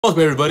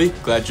Welcome everybody,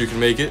 glad you can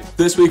make it.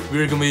 This week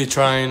we're going to be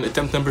trying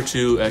attempt number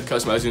 2 at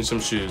customizing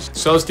some shoes.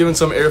 So I was given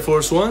some Air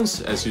Force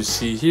Ones, as you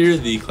see here,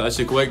 the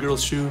classic white girl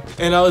shoe,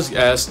 and I was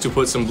asked to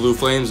put some blue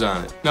flames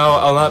on it. Now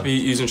I'll not be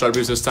using Sharp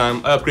boots this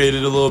time. I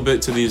upgraded a little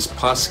bit to these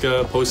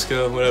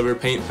Posca, whatever,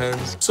 paint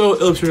pens. So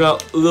it'll turn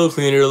out a little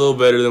cleaner, a little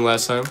better than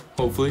last time,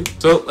 hopefully.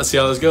 So let's see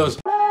how this goes.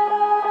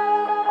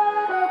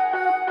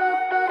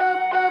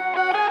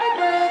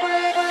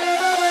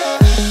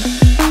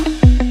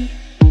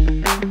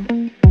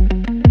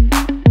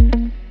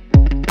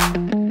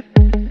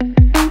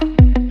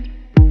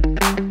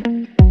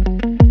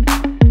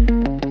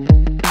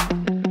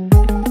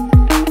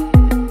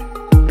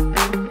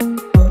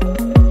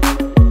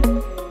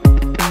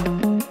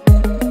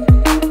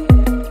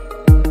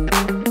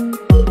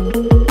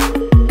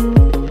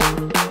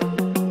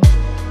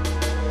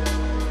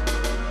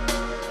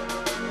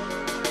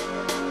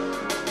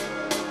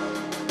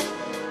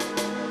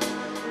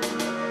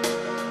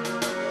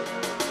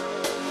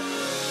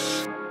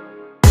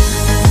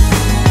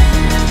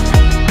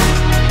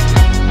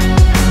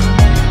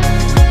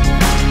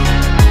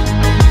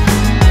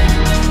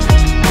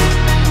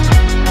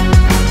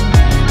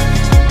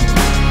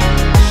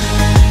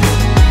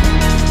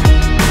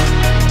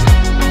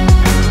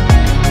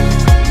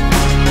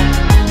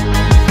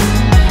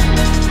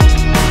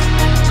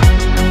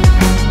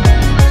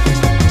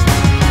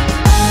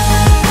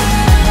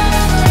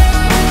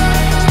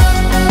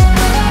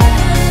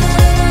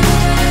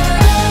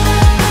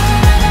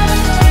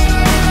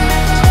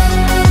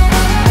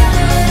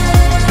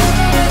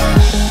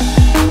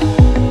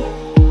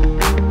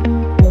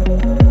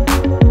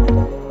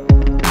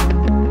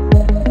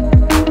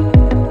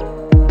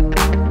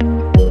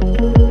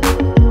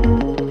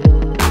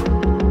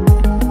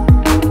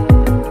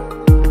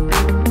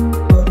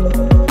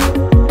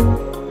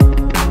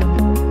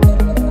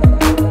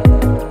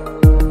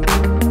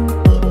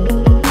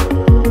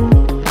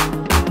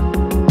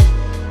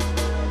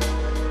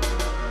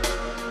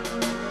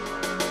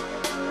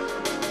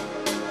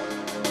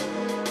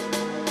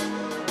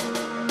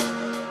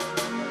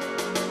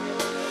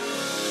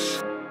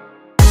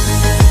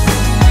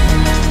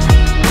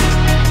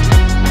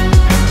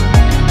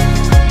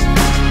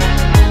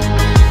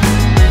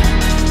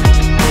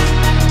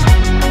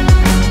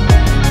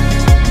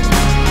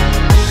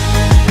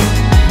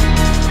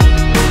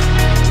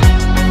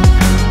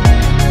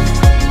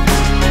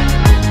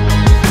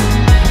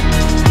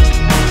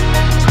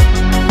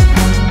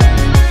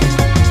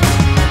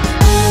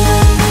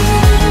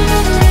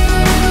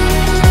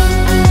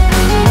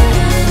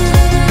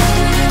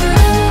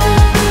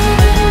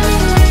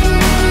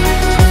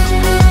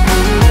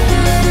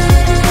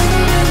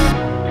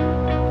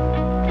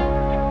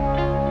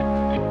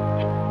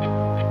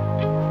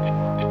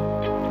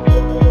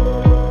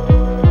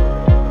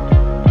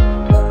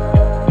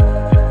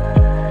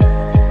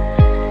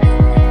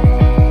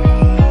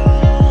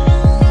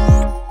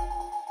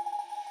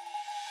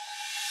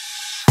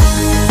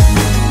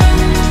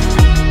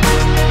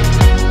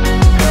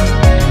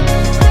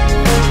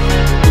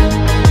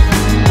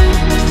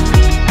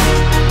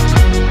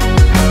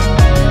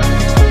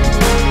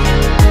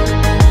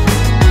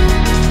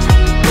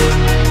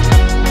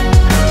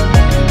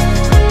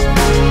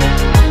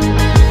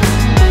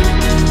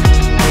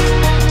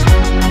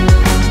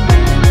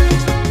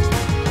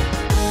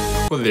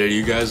 Well, there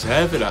you guys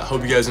have it. I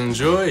hope you guys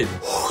enjoyed.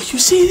 Oh, you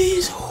see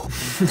these?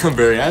 I'm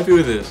very happy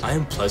with this. I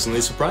am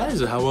pleasantly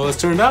surprised at how well it's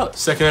turned out.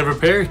 Second ever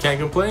pair, can't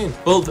complain.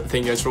 Well,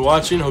 thank you guys for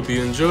watching. Hope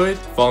you enjoyed.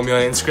 Follow me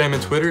on Instagram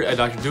and Twitter at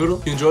Dr. Doodle.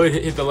 If you enjoyed,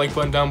 hit the like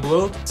button down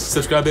below.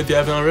 Subscribe if you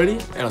haven't already.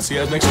 And I'll see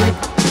you guys next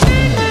week.